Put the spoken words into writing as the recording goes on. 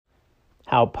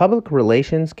How public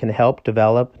relations can help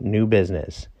develop new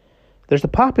business. There's a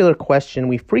popular question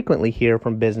we frequently hear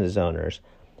from business owners.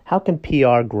 How can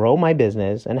PR grow my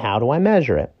business and how do I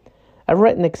measure it? I've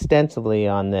written extensively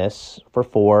on this for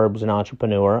Forbes and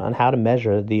Entrepreneur on how to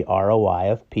measure the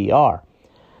ROI of PR.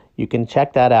 You can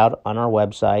check that out on our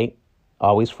website,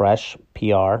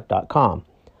 alwaysfreshpr.com.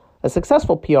 A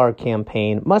successful PR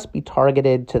campaign must be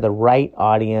targeted to the right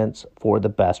audience for the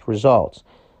best results.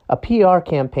 A PR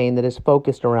campaign that is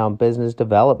focused around business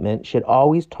development should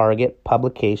always target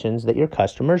publications that your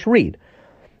customers read.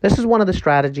 This is one of the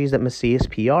strategies that Macias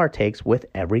PR takes with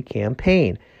every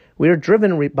campaign. We are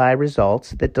driven by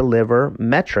results that deliver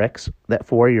metrics that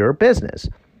for your business.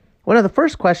 One of the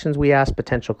first questions we ask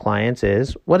potential clients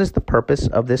is, what is the purpose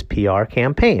of this PR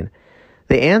campaign?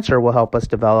 The answer will help us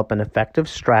develop an effective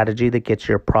strategy that gets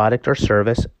your product or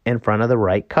service in front of the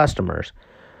right customers.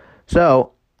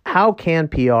 So, how can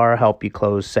PR help you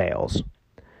close sales?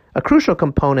 A crucial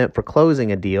component for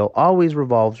closing a deal always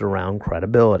revolves around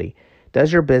credibility.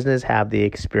 Does your business have the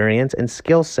experience and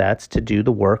skill sets to do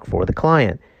the work for the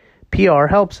client? PR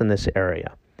helps in this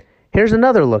area. Here's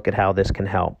another look at how this can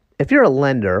help. If you're a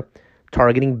lender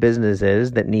targeting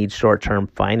businesses that need short-term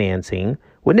financing,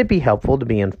 wouldn't it be helpful to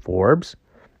be in Forbes?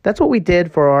 That's what we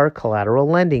did for our collateral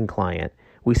lending client.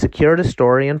 We secured a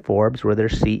story in Forbes where their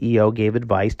CEO gave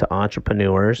advice to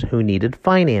entrepreneurs who needed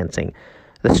financing.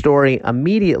 The story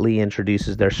immediately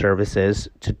introduces their services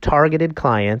to targeted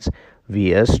clients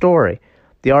via a story.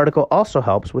 The article also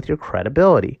helps with your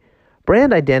credibility.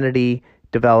 Brand identity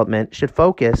development should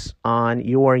focus on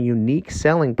your unique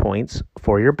selling points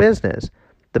for your business.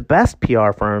 The best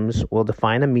PR firms will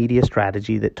define a media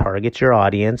strategy that targets your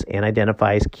audience and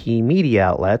identifies key media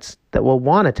outlets that will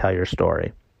want to tell your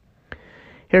story.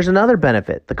 Here's another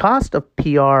benefit. The cost of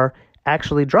PR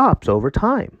actually drops over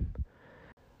time.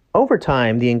 Over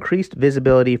time, the increased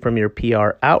visibility from your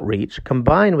PR outreach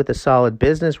combined with a solid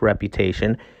business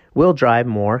reputation will drive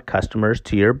more customers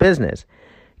to your business.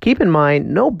 Keep in mind,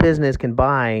 no business can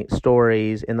buy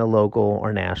stories in the local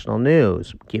or national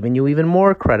news, giving you even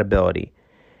more credibility.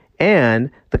 And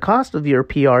the cost of your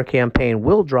PR campaign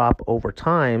will drop over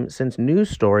time since news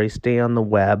stories stay on the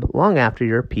web long after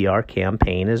your PR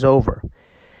campaign is over.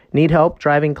 Need help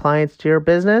driving clients to your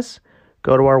business?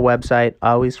 Go to our website,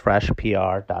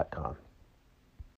 alwaysfreshpr.com.